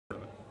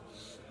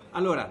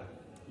Allora,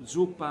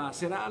 zuppa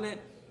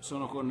serale,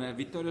 sono con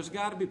Vittorio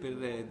Sgarbi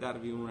per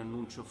darvi un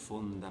annuncio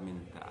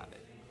fondamentale.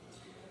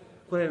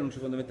 Qual è l'annuncio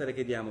fondamentale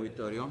che diamo,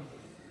 Vittorio?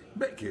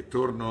 Beh, che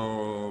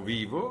torno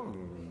vivo.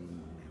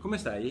 Come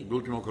stai?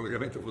 L'ultimo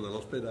collegamento fu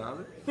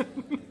dall'ospedale.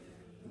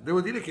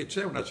 Devo dire che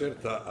c'è una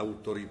certa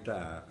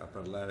autorità a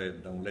parlare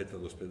da un letto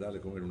d'ospedale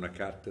come in una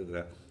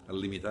cattedra, al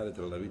limitare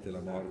tra la vita e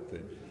la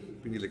morte.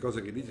 Quindi le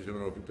cose che dici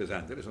sembrano più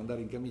pesanti. Adesso andare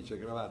in camicia e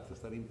cravatta,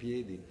 stare in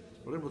piedi.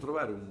 Vorremmo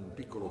trovare un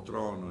piccolo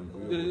trono in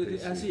cui io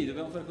potessi... Ah sì,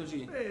 dobbiamo fare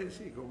così?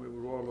 Sì, come un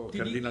ruolo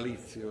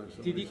cardinalizio.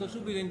 Insomma. Ti dico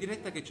subito in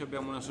diretta che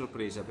abbiamo una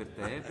sorpresa per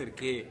te,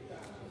 perché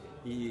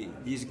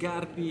gli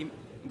Sgarbi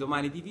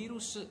domani di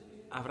Virus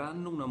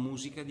avranno una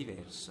musica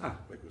diversa.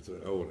 Ah, beh, questo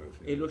era ora.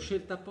 Sì. E l'ho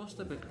scelta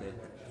apposta per te.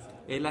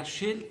 E la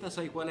scelta,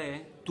 sai qual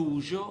è?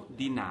 Tujo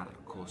di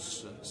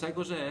Narcos. Sai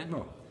cos'è?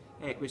 No.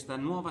 È questa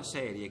nuova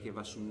serie che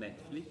va su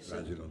Netflix.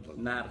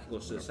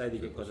 Narcos, sai di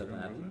che cosa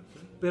parli?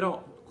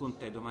 Però con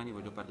te domani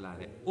voglio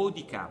parlare o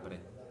di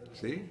capre,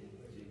 Sì?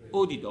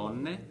 o di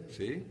donne,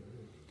 Sì?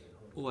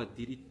 o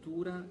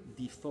addirittura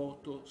di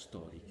foto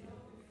storiche.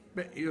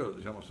 Beh, io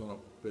diciamo sono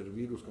per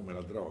Virus come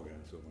la droga,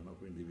 insomma, no?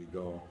 Quindi vi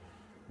do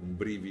un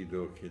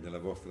brivido che nella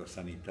vostra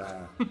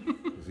sanità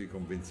così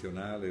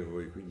convenzionale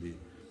voi, quindi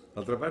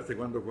d'altra parte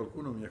quando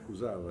qualcuno mi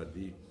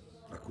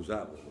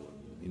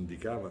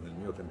indicava nel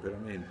mio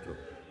temperamento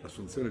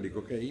l'assunzione di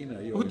cocaina,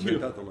 io ho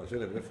inventato la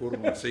celebre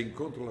formula: se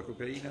incontro la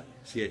cocaina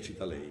si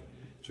eccita lei,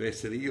 cioè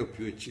essere io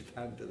più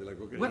eccitante della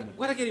cocaina.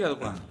 Guarda che è arrivato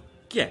qua.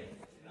 Chi è?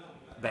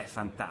 Beh,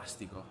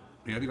 fantastico.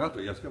 È arrivato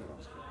Sgarbi.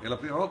 È la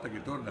prima volta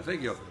che torna, sai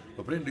che io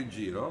lo prendo in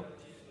giro,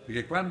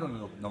 perché quando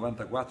nel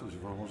 94 ci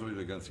fu il famoso video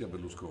di Garanzia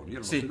Berlusconi,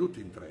 erano seduti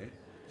in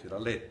tre, c'era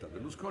Letta,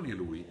 Berlusconi e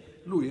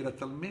lui era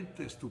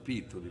talmente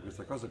stupito di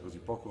questa cosa così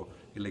poco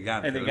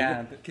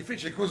elegante. Che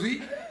fece così,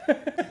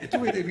 e tu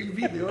vedevi il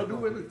video a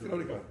due, te lo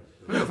ricordo.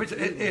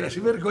 Si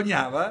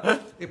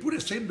vergognava, e pur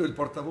essendo il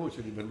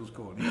portavoce di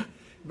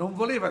Berlusconi, non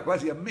voleva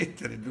quasi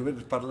ammettere di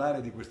dover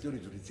parlare di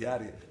questioni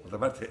giudiziarie, d'altra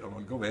parte erano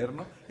il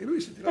governo, e lui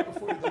si tirava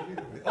fuori dal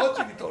video.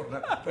 Oggi ritorna,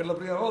 per la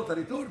prima volta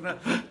ritorna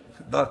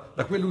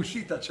da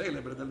quell'uscita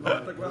celebre del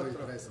 94. Però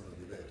i tre sono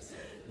diversi.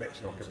 Beh,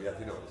 siamo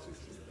cambiati loro, sì.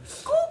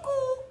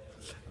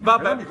 Cucù!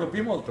 Vabbè. Però mi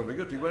colpì molto,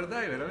 perché io ti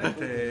guardai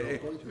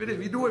veramente,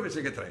 vedevi due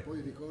invece che tre.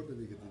 Poi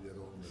ricordati che ti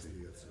darò una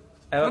spiegazione.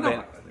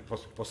 Vabbè.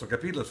 Posso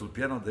capirlo sul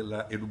piano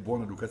della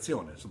buona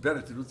educazione, sul piano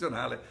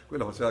istituzionale,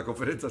 quello faceva la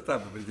conferenza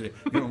stampa per dire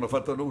io non ho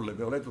fatto nulla,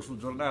 abbiamo letto sul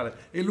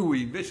giornale, e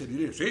lui invece di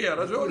dire sì, ha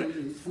ragione,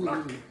 Tu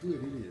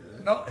eri lì,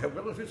 eh? no, è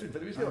quello che fece in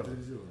televisione.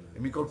 E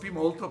mi colpì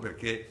molto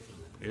perché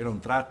era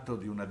un tratto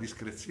di una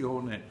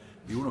discrezione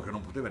di uno che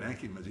non poteva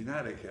neanche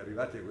immaginare che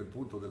arrivati a quel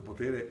punto del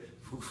potere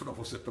uno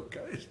fosse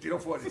toccato, e tirò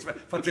fuori,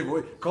 fate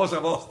voi, cosa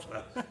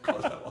vostra.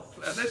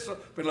 Adesso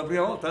per la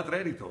prima volta a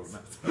tre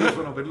ritorna. Io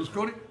sono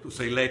Berlusconi, tu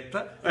sei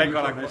Letta, e ecco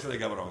la essere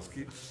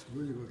Gavronsky.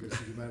 L'unico che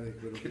si rimane in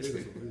quello che era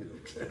sono io.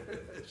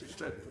 Sì,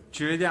 certo.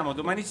 Ci vediamo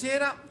domani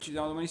sera,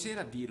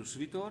 Virus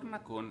ritorna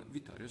con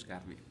Vittorio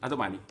Sgarbi. A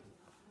domani.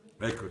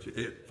 Eccoci,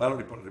 e fallo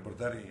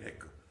riportare,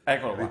 ecco.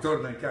 Eccolo qua.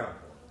 Ritorna in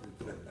campo.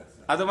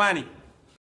 A domani.